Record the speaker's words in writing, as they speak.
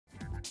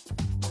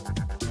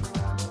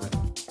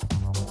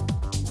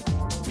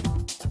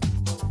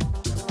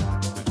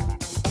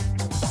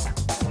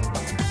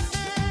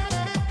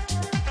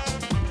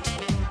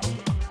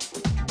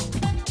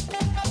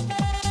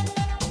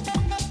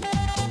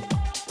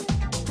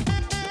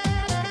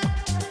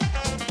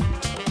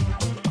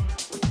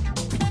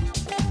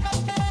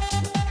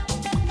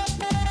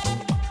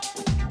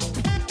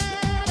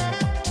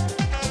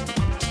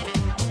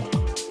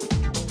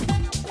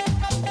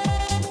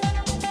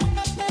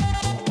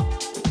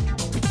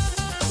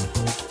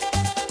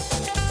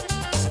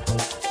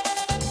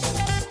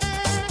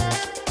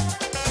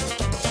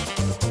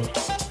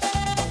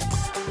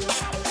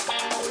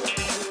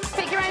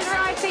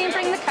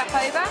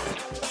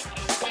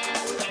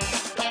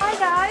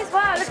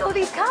at all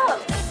these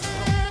cups.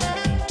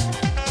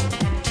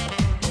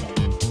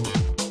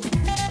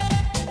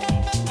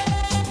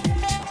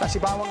 It's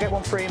actually buy one get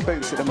one free in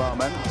Boots at the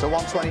moment, so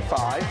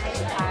 125.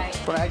 Okay.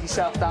 If you want to head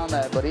yourself down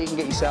there, buddy, you can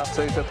get yourself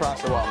two for the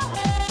price of one.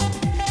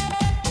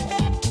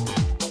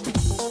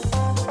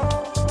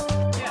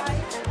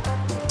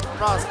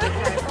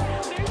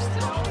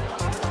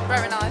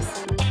 Very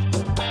nice.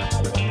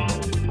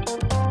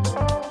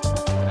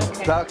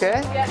 Is that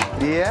okay? Yeah.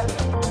 Yeah?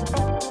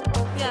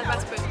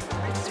 That's good.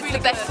 It's really the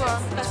best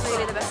one. That's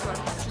really the best one.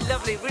 It's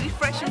lovely, really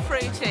fresh and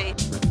fruity.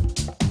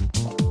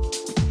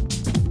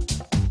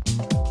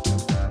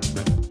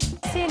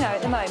 So you know,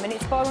 at the moment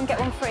it's buy one get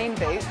one free in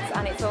Boots,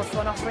 and it's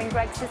also an offer in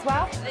Greggs as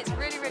well. It's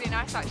really, really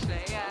nice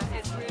actually, yeah.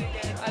 It's really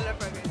good. I love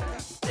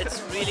Ribena.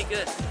 It's really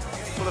good.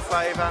 Full of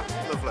flavour,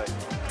 lovely.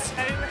 It's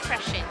very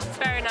refreshing. It's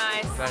very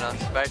nice. Very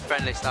nice. Very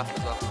friendly staff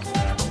as well.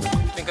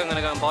 I think I'm going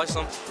to go and buy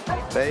some.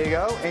 There you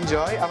go.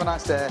 Enjoy. Have a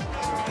nice day.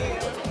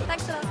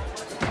 Thanks a lot.